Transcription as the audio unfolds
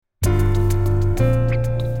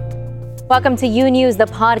Welcome to U News, the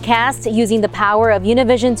podcast, using the power of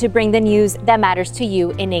Univision to bring the news that matters to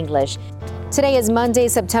you in English. Today is Monday,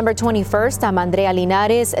 September 21st. I'm Andrea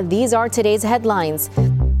Linares. These are today's headlines.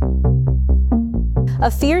 A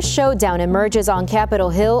fierce showdown emerges on Capitol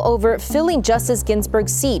Hill over filling Justice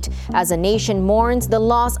Ginsburg's seat. As a nation mourns the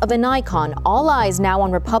loss of an icon, all eyes now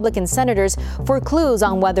on Republican senators for clues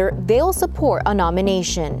on whether they'll support a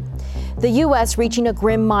nomination. The U.S. reaching a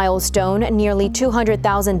grim milestone, nearly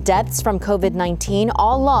 200,000 deaths from COVID-19,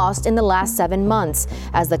 all lost in the last 7 months,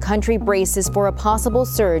 as the country braces for a possible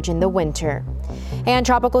surge in the winter. And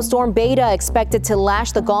Tropical Storm Beta expected to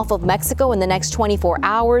lash the Gulf of Mexico in the next 24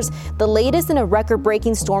 hours, the latest in a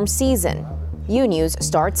record-breaking storm season. U News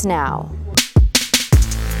starts now.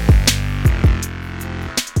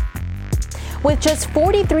 With just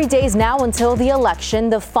 43 days now until the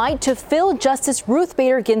election, the fight to fill Justice Ruth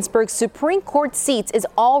Bader Ginsburg's Supreme Court seats is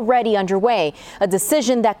already underway, a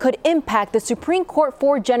decision that could impact the Supreme Court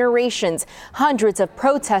for generations. Hundreds of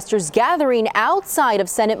protesters gathering outside of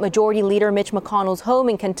Senate Majority Leader Mitch McConnell's home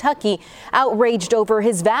in Kentucky, outraged over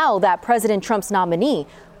his vow that President Trump's nominee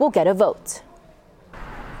will get a vote.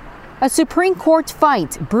 A Supreme Court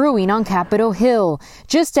fight brewing on Capitol Hill.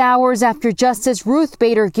 Just hours after Justice Ruth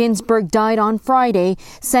Bader Ginsburg died on Friday,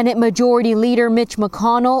 Senate Majority Leader Mitch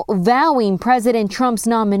McConnell vowing President Trump's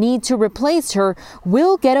nominee to replace her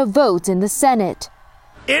will get a vote in the Senate.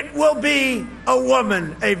 It will be a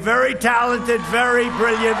woman, a very talented, very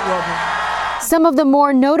brilliant woman. Some of the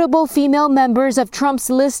more notable female members of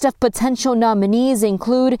Trump's list of potential nominees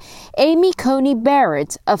include Amy Coney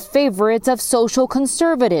Barrett, a favorite of social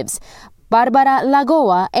conservatives, Barbara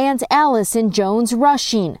Lagoa and Allison Jones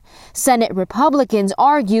Rushing. Senate Republicans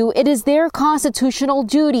argue it is their constitutional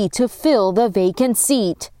duty to fill the vacant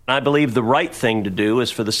seat. I believe the right thing to do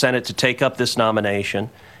is for the Senate to take up this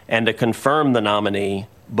nomination and to confirm the nominee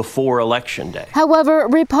before Election Day. However,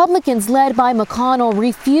 Republicans led by McConnell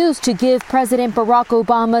refused to give President Barack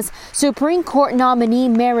Obama's Supreme Court nominee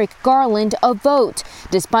Merrick Garland a vote,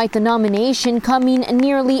 despite the nomination coming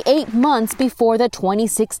nearly 8 months before the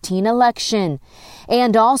 2016 election.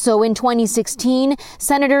 And also in 2016,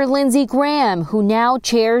 Senator Lindsey Graham, who now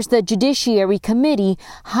chairs the Judiciary Committee,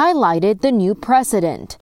 highlighted the new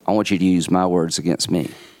precedent. I want you to use my words against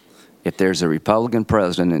me. If there's a Republican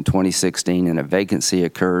president in 2016 and a vacancy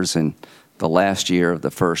occurs in the last year of the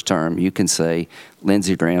first term, you can say,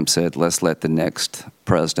 Lindsey Graham said, let's let the next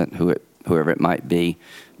president, whoever it might be,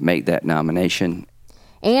 make that nomination.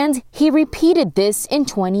 And he repeated this in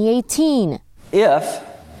 2018. If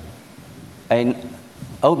an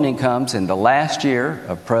opening comes in the last year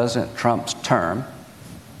of President Trump's term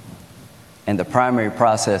and the primary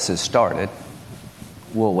process is started,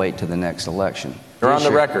 we'll wait to the next election. You're on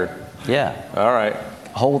the record. Yeah. All right.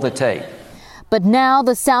 Hold the tape. But now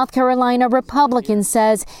the South Carolina Republican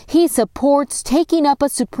says he supports taking up a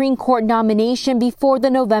Supreme Court nomination before the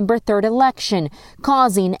November 3rd election,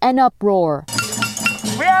 causing an uproar.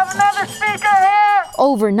 We have another speaker here!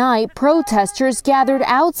 Overnight, protesters gathered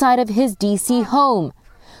outside of his D.C. home.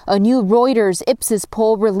 A new Reuters Ipsos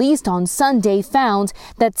poll released on Sunday found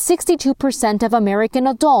that 62% of American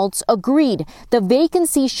adults agreed the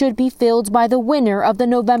vacancy should be filled by the winner of the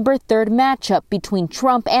November 3rd matchup between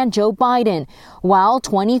Trump and Joe Biden, while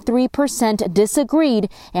 23% disagreed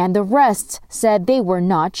and the rest said they were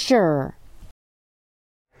not sure.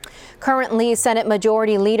 Currently, Senate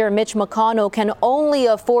Majority Leader Mitch McConnell can only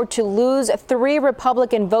afford to lose 3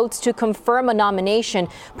 Republican votes to confirm a nomination.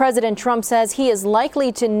 President Trump says he is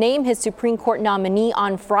likely to name his Supreme Court nominee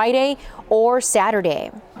on Friday or Saturday.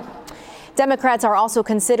 Democrats are also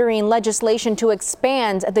considering legislation to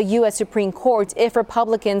expand the U.S. Supreme Court if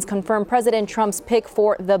Republicans confirm President Trump's pick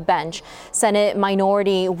for the bench. Senate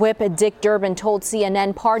Minority Whip Dick Durbin told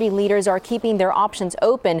CNN party leaders are keeping their options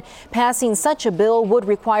open. Passing such a bill would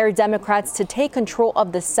require Democrats to take control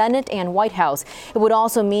of the Senate and White House. It would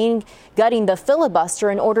also mean gutting the filibuster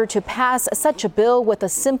in order to pass such a bill with a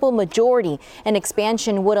simple majority. An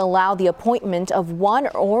expansion would allow the appointment of 1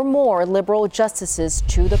 or more liberal justices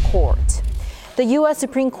to the court. The U.S.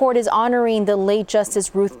 Supreme Court is honoring the late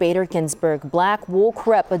Justice Ruth Bader Ginsburg. Black wool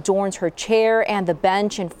crepe adorns her chair and the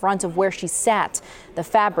bench in front of where she sat. The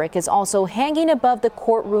fabric is also hanging above the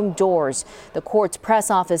courtroom doors. The court's press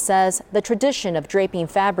office says the tradition of draping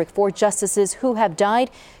fabric for justices who have died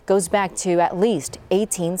goes back to at least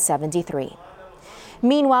 1873.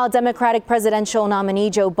 Meanwhile, Democratic presidential nominee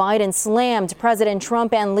Joe Biden slammed President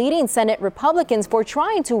Trump and leading Senate Republicans for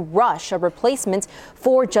trying to rush a replacement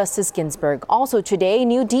for Justice Ginsburg. Also today,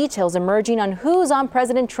 new details emerging on who's on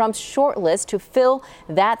President Trump's shortlist to fill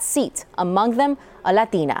that seat, among them a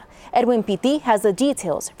Latina. Edwin Pitti has the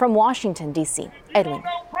details from Washington, D.C. Edwin.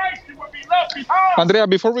 Andrea,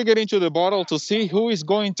 before we get into the battle to see who is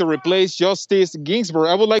going to replace Justice Ginsburg,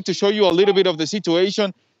 I would like to show you a little bit of the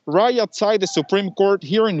situation right outside the Supreme Court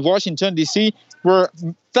here in Washington, D.C., where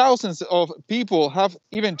thousands of people have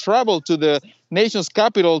even traveled to the nation's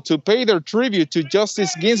capital to pay their tribute to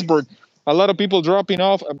Justice Ginsburg. A lot of people dropping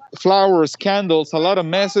off flowers, candles, a lot of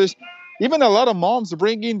messages, even a lot of moms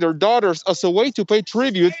bringing their daughters as a way to pay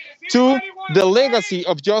tribute to the legacy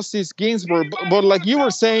of Justice Ginsburg. But like you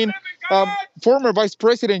were saying, former Vice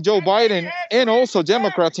President Joe Biden and also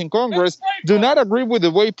Democrats in Congress do not agree with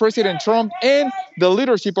the way President Trump and the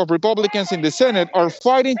leadership of Republicans in the Senate are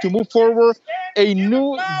fighting to move forward a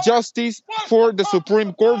new justice for the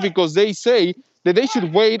Supreme Court, because they say that they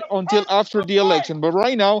should wait until after the election. But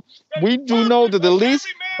right now, we do know that the list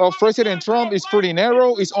of President Trump is pretty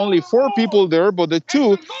narrow. It's only 4 people there, but the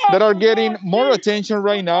 2 that are getting more attention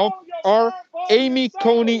right now are Amy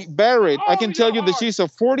Coney Barrett. I can tell you that she's a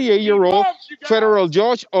 48-year-old federal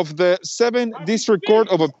judge of the 7th District Court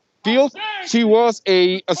of Appeals. She was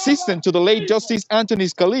an assistant to the late Justice Anthony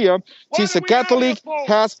Scalia. She's a Catholic,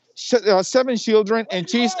 has 7 children, and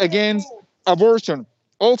she's against abortion.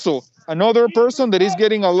 Also, another person that is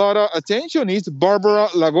getting a lot of attention is Barbara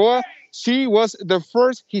Lagoa. She was the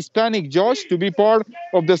first Hispanic judge to be part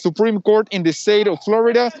of the Supreme Court in the state of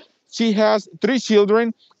Florida. She has 3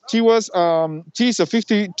 children. She's a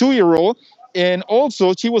 52-year-old, and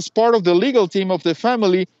also she was part of the legal team of the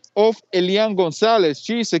family of Elian Gonzalez.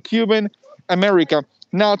 She is a Cuban American.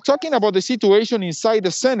 Now, talking about the situation inside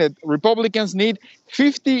the Senate, Republicans need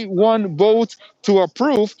 51 votes to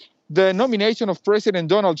approve the nomination of President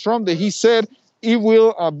Donald Trump that he said it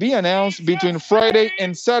will be announced between Friday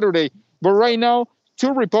and Saturday. But right now,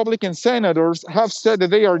 2 Republican senators have said that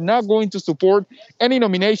they are not going to support any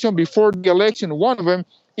nomination before the election. One of them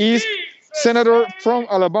is Senator from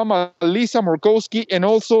Alabama, Lisa Murkowski, and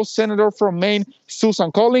also Senator from Maine, Susan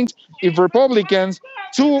Collins. If Republicans,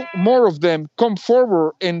 2 more of them, come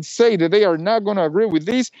forward and say that they are not going to agree with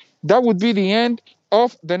this, that would be the end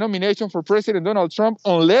of the nomination for President Donald Trump,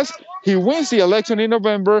 unless he wins the election in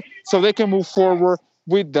November, so they can move forward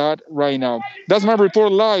with that right now. That's my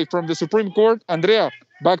report live from the Supreme Court. Andrea,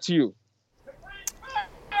 back to you.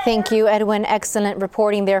 Thank you, Edwin. Excellent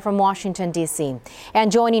reporting there from Washington, D.C.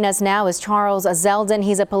 And joining us now is Charles Zeldin.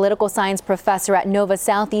 He's a political science professor at Nova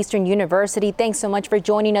Southeastern University. Thanks so much for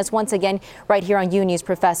joining us once again right here on U News,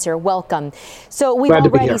 Professor. Welcome. So we've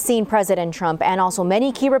already seen President Trump and also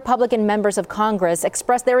many key Republican members of Congress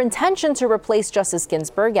express their intention to replace Justice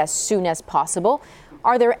Ginsburg as soon as possible.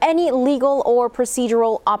 Are there any legal or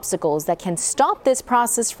procedural obstacles that can stop this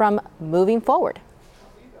process from moving forward?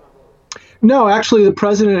 No, actually, the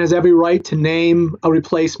president has every right to name a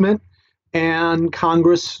replacement, and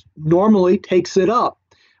Congress normally takes it up.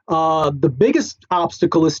 The biggest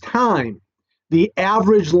obstacle is time. The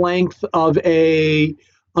average length of to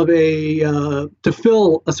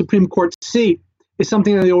fill a Supreme Court seat is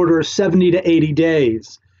something in the order of 70 to 80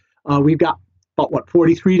 days. We've got about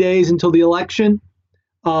 43 days until the election.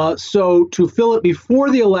 So to fill it before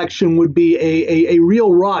the election would be a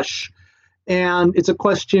real rush. And it's a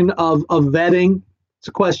question of vetting. It's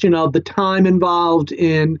a question of the time involved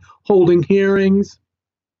in holding hearings.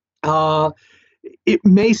 It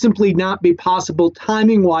may simply not be possible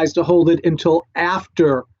timing-wise to hold it until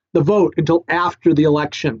after the vote, until after the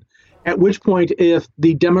election. At which point, if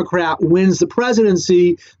the Democrat wins the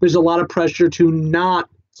presidency, there's a lot of pressure to not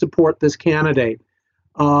support this candidate.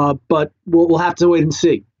 But we'll have to wait and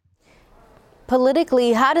see.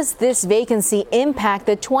 Politically, how does this vacancy impact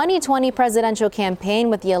the 2020 presidential campaign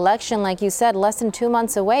with the election, like you said, less than 2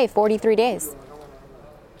 months away, 43 days?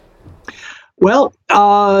 Well,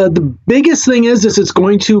 the biggest thing is it's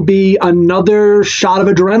going to be another shot of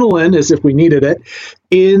adrenaline, as if we needed it,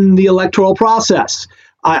 in the electoral process.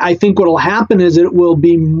 I think what will happen is it will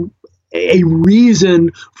be a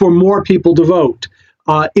reason for more people to vote.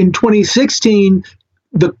 In 2016,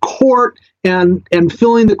 the court and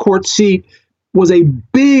filling the court seat was a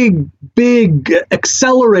big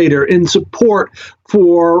accelerator in support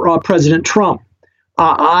for President Trump.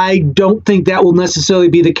 I don't think that will necessarily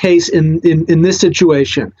be the case in this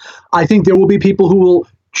situation. I think there will be people who will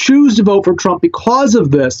choose to vote for Trump because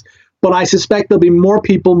of this, but I suspect there'll be more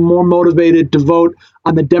people more motivated to vote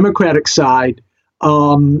on the Democratic side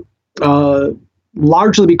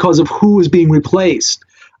largely because of who is being replaced.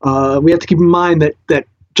 We have to keep in mind that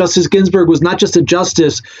Justice Ginsburg was not just a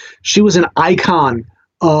justice; she was an icon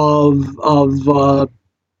of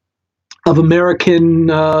American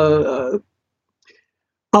of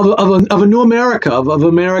a new America, of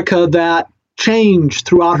America that changed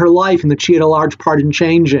throughout her life, and that she had a large part in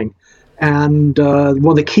changing. And one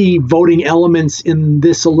of the key voting elements in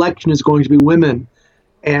this election is going to be women.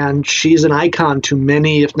 And she's an icon to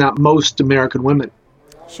many, if not most, American women.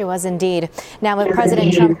 She was indeed. Now, if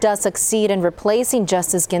President Trump does succeed in replacing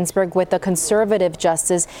Justice Ginsburg with a conservative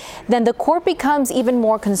justice, then the court becomes even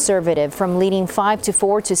more conservative, from leading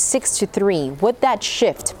 5-4 to 6-3. Would that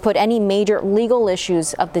shift put any major legal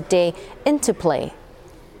issues of the day into play?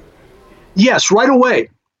 Yes, right away.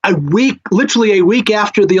 Literally a week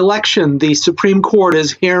after the election, the Supreme Court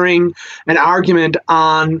is hearing an argument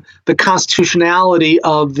on the constitutionality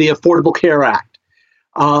of the Affordable Care Act.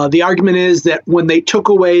 The argument is that when they took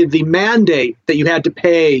away the mandate that you had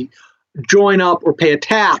to join up or pay a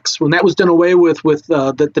tax, when that was done away with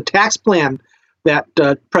the tax plan that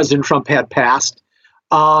President Trump had passed,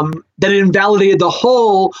 that it invalidated the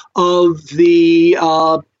whole of the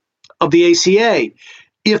ACA.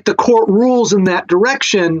 If the court rules in that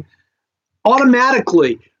direction,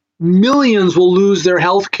 automatically millions will lose their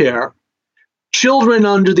health care. Children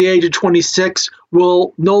under the age of 26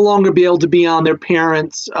 will no longer be able to be on their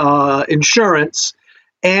parents' insurance.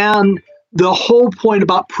 And the whole point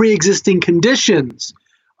about pre-existing conditions,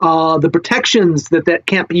 the protections that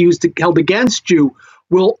can't be held against you,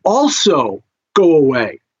 will also go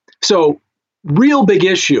away. So, real big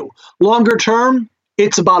issue. Longer term,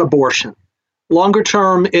 it's about abortion. Longer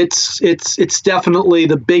term, it's definitely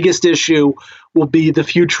the biggest issue will be the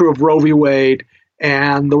future of Roe v. Wade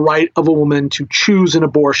and the right of a woman to choose an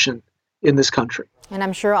abortion in this country. And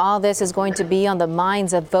I'm sure all this is going to be on the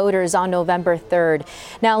minds of voters on November 3rd.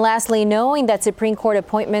 Now, lastly, knowing that Supreme Court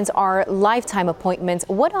appointments are lifetime appointments,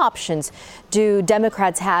 what options do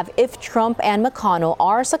Democrats have if Trump and McConnell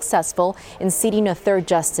are successful in seating a third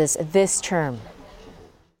justice this term?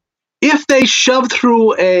 If they shove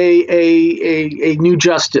through a new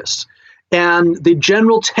justice, and the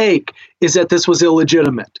general take is that this was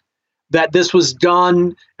illegitimate, that this was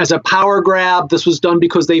done as a power grab, this was done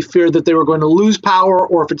because they feared that they were going to lose power,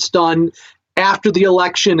 or if it's done after the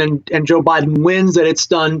election and Joe Biden wins, that it's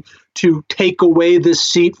done to take away this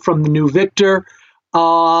seat from the new victor,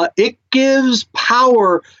 it gives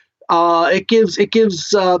power. It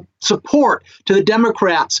gives support to the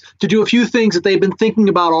Democrats to do a few things that they've been thinking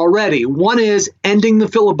about already. One is ending the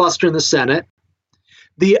filibuster in the Senate.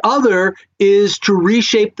 The other is to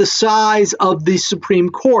reshape the size of the Supreme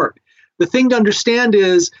Court. The thing to understand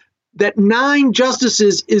is that 9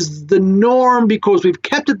 justices is the norm because we've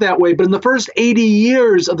kept it that way. But in the first 80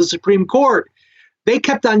 years of the Supreme Court, they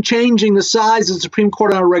kept on changing the size of the Supreme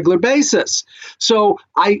Court on a regular basis. So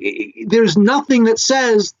there's nothing that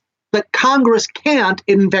says that Congress can't,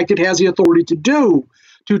 and in fact it has the authority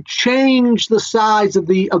to change the size of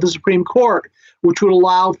the Supreme Court, which would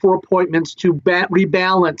allow for appointments to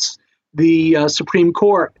rebalance the Supreme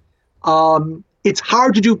Court. It's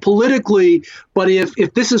hard to do politically, but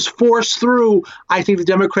if this is forced through, I think the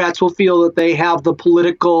Democrats will feel that they have the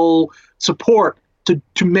political support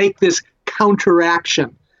to make this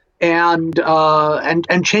counteraction and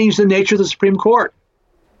change the nature of the Supreme Court.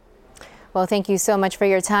 Well, thank you so much for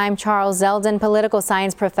your time, Charles Zeldin, political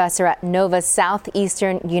science professor at Nova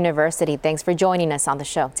Southeastern University. Thanks for joining us on the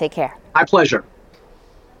show. Take care. My pleasure.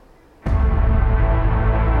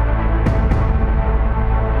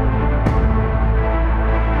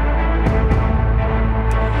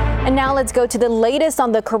 And now let's go to the latest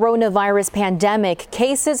on the coronavirus pandemic.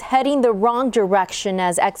 Cases heading the wrong direction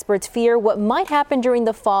as experts fear what might happen during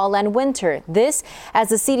the fall and winter. This as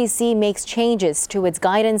the CDC makes changes to its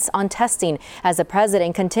guidance on testing as the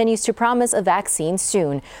president continues to promise a vaccine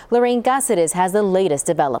soon. Lorraine Cáceres has the latest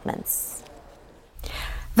developments.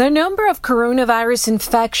 The number of coronavirus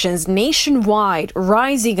infections nationwide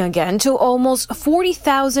rising again to almost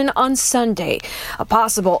 40,000 on Sunday, a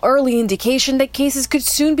possible early indication that cases could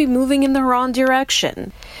soon be moving in the wrong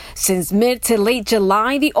direction. Since mid to late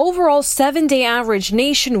July, the overall 7-day average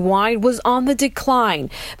nationwide was on the decline,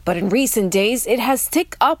 but in recent days it has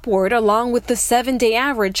ticked upward along with the 7-day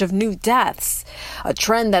average of new deaths, a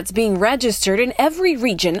trend that's being registered in every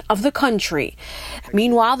region of the country.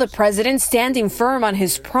 Meanwhile, the president standing firm on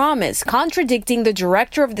his promise, contradicting the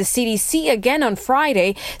director of the CDC again on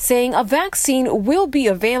Friday, saying a vaccine will be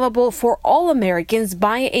available for all Americans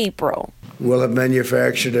by April. We'll have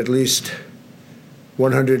manufactured at least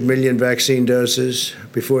 100 million vaccine doses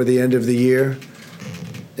before the end of the year.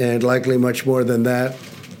 and likely much more than that.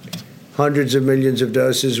 Hundreds of millions of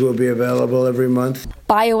doses will be available every month.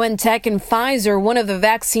 BioNTech and Pfizer, one of the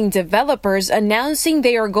vaccine developers, announcing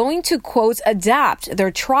they are going to, quote, adapt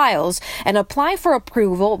their trials and apply for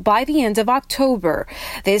approval by the end of October.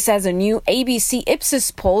 This, as a new ABC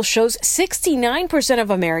Ipsos poll shows 69%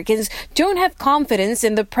 of Americans don't have confidence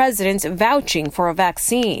in the president's vouching for a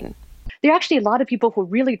vaccine. There are actually a lot of people who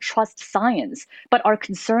really trust science, but are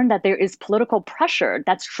concerned that there is political pressure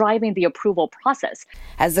that's driving the approval process.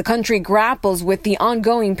 As the country grapples with the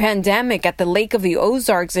ongoing pandemic at the Lake of the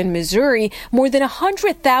Ozarks in Missouri, more than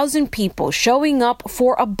 100,000 people showing up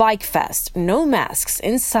for a bike fest. No masks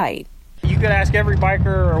in sight. You could ask every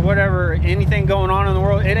biker or whatever, anything going on in the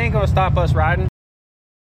world, it ain't going to stop us riding.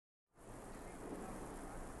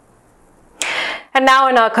 And now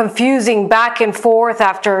in a confusing back and forth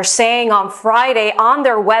after saying on Friday on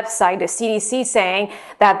their website, the CDC saying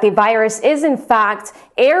that the virus is in fact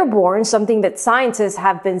airborne, something that scientists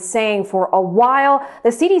have been saying for a while. The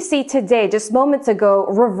CDC today, just moments ago,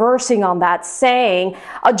 reversing on that, saying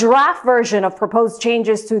a draft version of proposed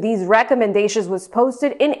changes to these recommendations was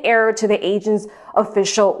posted in error to the agency's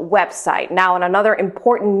official website. Now, on another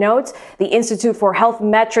important note, the Institute for Health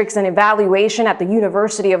Metrics and Evaluation at the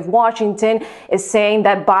University of Washington is saying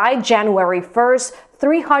that by January 1st,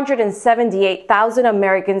 378,000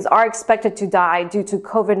 Americans are expected to die due to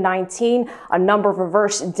COVID-19, a number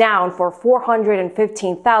reversed down for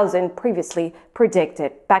 415,000 previously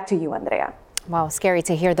predicted. Back to you, Andrea. Wow, scary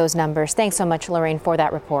to hear those numbers. Thanks so much, Lorraine, for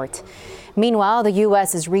that report. Meanwhile, the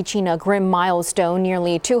U.S. is reaching a grim milestone,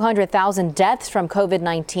 nearly 200,000 deaths from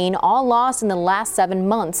COVID-19, all lost in the last 7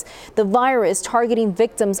 months. The virus targeting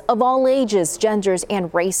victims of all ages, genders,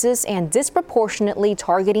 and races, and disproportionately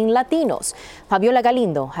targeting Latinos. Fabiola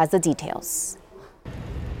Galindo has the details.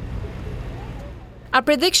 A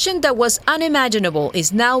prediction that was unimaginable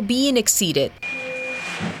is now being exceeded.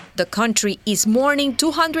 The country is mourning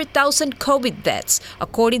 200,000 COVID deaths,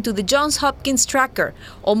 according to the Johns Hopkins tracker,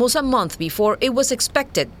 almost a month before it was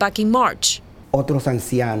expected back in March. Otros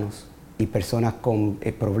ancianos y personas con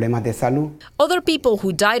problemas de salud. Other people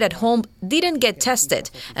who died at home didn't get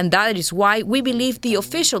tested, and that is why we believe the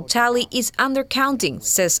official tally is undercounting,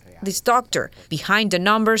 says this doctor. Behind the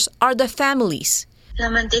numbers are the families. La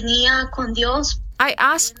mantenía con Dios. I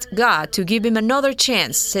asked God to give him another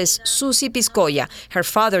chance, says Susie Piscoya. Her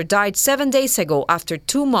father died 7 days ago after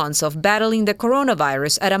 2 months of battling the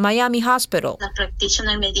coronavirus at a Miami hospital.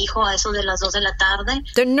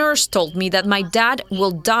 The nurse told me that my dad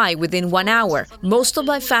will die within 1 hour. Most of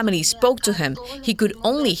my family spoke to him. He could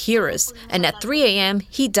only hear us, and at 3 a.m.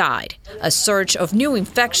 he died. A surge of new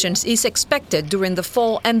infections is expected during the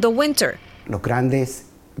fall and the winter. Los grandes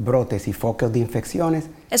brotes y focos de infecciones,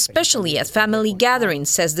 especially at family gatherings,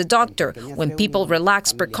 says the doctor, when people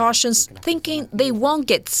relax precautions, thinking they won't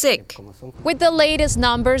get sick. With the latest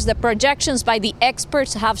numbers, the projections by the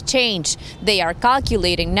experts have changed. They are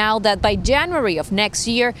calculating now that by January of next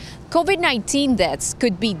year, COVID-19 deaths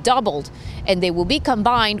could be doubled, and they will be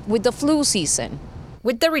combined with the flu season.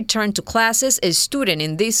 With the return to classes, a student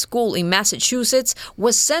in this school in Massachusetts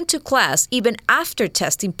was sent to class even after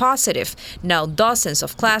testing positive. Now dozens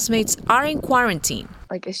of classmates are in quarantine.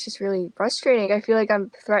 It's just really frustrating. I feel like I'm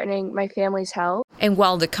threatening my family's health. And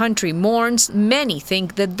while the country mourns, many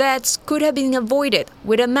think the deaths could have been avoided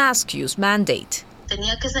with a mask use mandate.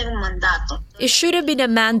 It should have been a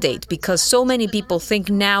mandate because so many people think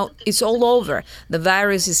now it's all over. The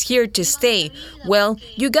virus is here to stay. Well,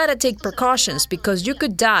 you gotta take precautions because you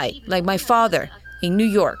could die, like my father. In New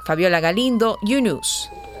York, Fabiola Galindo, U News.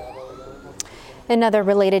 In other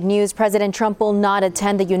related news, President Trump will not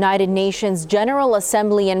attend the United Nations General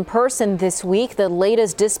Assembly in person this week, the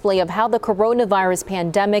latest display of how the coronavirus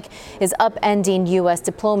pandemic is upending U.S.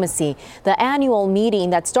 diplomacy. The annual meeting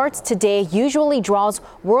that starts today usually draws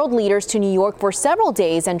world leaders to New York for several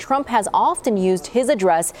days, and Trump has often used his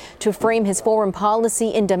address to frame his foreign policy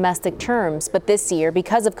in domestic terms. But this year,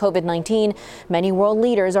 because of COVID-19, many world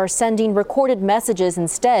leaders are sending recorded messages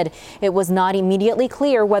instead. It was not immediately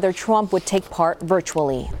clear whether Trump would take part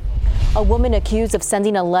virtually. A woman accused of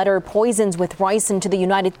sending a letter poisoned with ricin to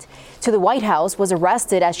the White House was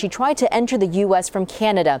arrested as she tried to enter the U.S. from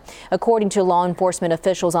Canada. According to law enforcement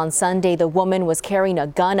officials on Sunday, the woman was carrying a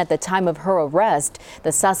gun at the time of her arrest.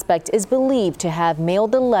 The suspect is believed to have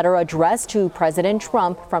mailed the letter addressed to President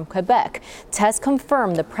Trump from Quebec. Tests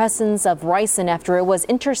confirmed the presence of ricin after it was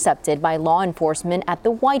intercepted by law enforcement at the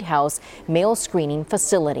White House mail screening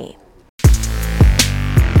facility.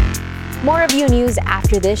 More of U News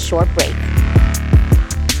after this short break.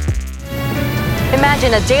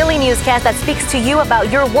 Imagine a daily newscast that speaks to you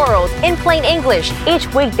about your world in plain English. Each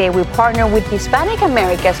weekday, we partner with Hispanic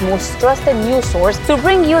America's most trusted news source to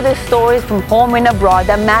bring you the stories from home and abroad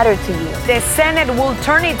that matter to you. The Senate will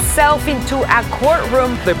turn itself into a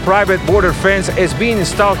courtroom. The private border fence is being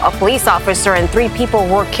installed. A police officer and 3 people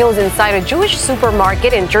were killed inside a Jewish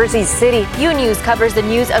supermarket in Jersey City. U News covers the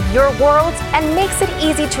news of your world and makes it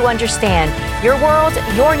easy to understand. Your world,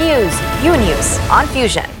 your news. U News on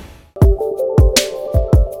Fusion.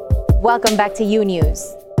 Welcome back to U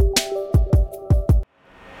News.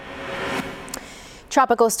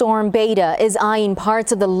 Tropical storm Beta is eyeing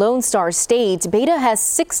parts of the Lone Star State. Beta has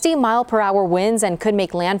 60-mile-per-hour winds and could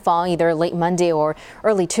make landfall either late Monday or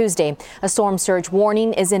early Tuesday. A storm surge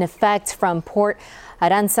warning is in effect from Port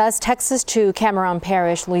Aransas, Texas to Cameron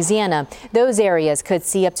Parish, Louisiana. Those areas could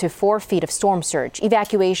see up to 4 feet of storm surge.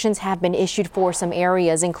 Evacuations have been issued for some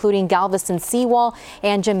areas, including Galveston Seawall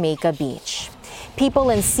and Jamaica Beach. People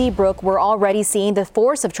in Seabrook were already seeing the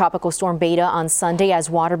force of Tropical Storm Beta on Sunday as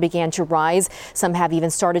water began to rise. Some have even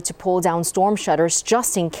started to pull down storm shutters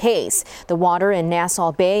just in case. The water in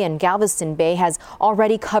Nassau Bay and Galveston Bay has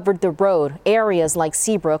already covered the road. Areas like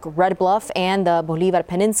Seabrook, Red Bluff, and the Bolivar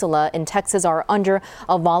Peninsula in Texas are under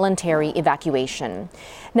a voluntary evacuation.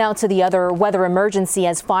 Now to the other weather emergency.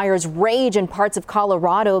 As fires rage in parts of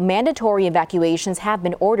Colorado, mandatory evacuations have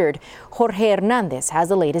been ordered. Jorge Hernandez has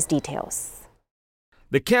the latest details.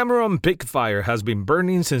 The Cameron Peak fire has been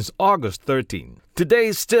burning since August 13.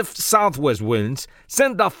 Today's stiff southwest winds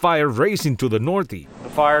sent the fire racing to the northeast. The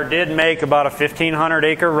fire did make about a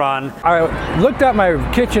 1,500-acre run. I looked out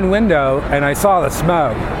my kitchen window and I saw the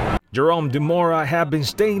smoke. Jerome DeMora had been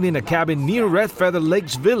staying in a cabin near Red Feather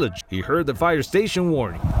Lakes Village. He heard the fire station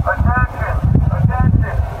warning. Attention,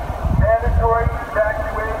 mandatory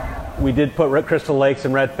evacuation. We did put Crystal Lakes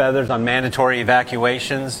and Red Feathers on mandatory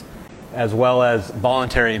evacuations, as well as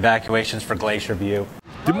voluntary evacuations for Glacier View.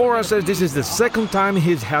 DeMora says this is the second time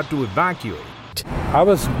he's had to evacuate. I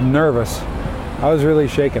was nervous. I was really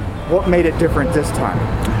shaken. What made it different this time?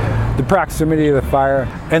 The proximity of the fire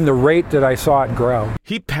and the rate that I saw it grow.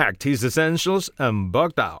 He packed his essentials and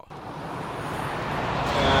bugged out.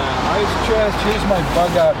 Ice chest, here's my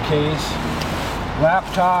bug out case,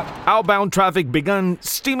 laptop. Outbound traffic began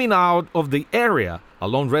steaming out of the area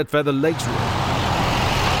along Red Feather Lakes Road.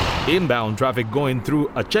 Inbound traffic going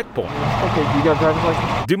through a checkpoint. Okay, you got driver's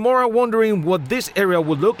license? DeMora wondering what this area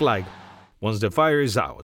would look like once the fire is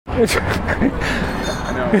out. It's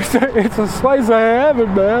a slice of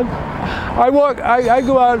heaven, man. I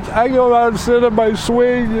go out and sit on my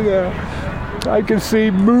swing, you know. I can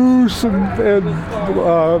see moose and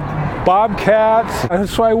bobcats.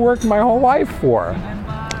 That's what I worked my whole life for,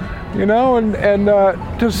 you know, and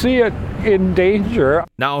to see it in danger.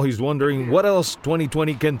 Now he's wondering what else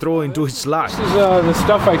 2020 can throw into his life. This is the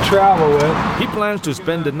stuff I travel with. He plans to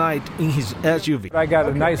spend the night in his SUV. I got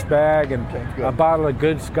a nice bag and a bottle of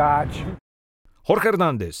good scotch. Jorge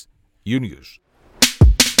Hernandez, U News.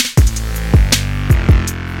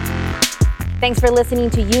 Thanks for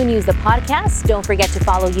listening to U News, the podcast. Don't forget to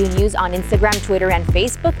follow U News on Instagram, Twitter, and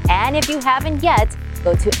Facebook. And if you haven't yet,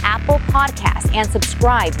 go to Apple Podcasts and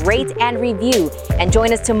subscribe, rate, and review. And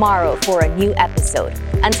join us tomorrow for a new episode.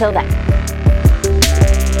 Until then.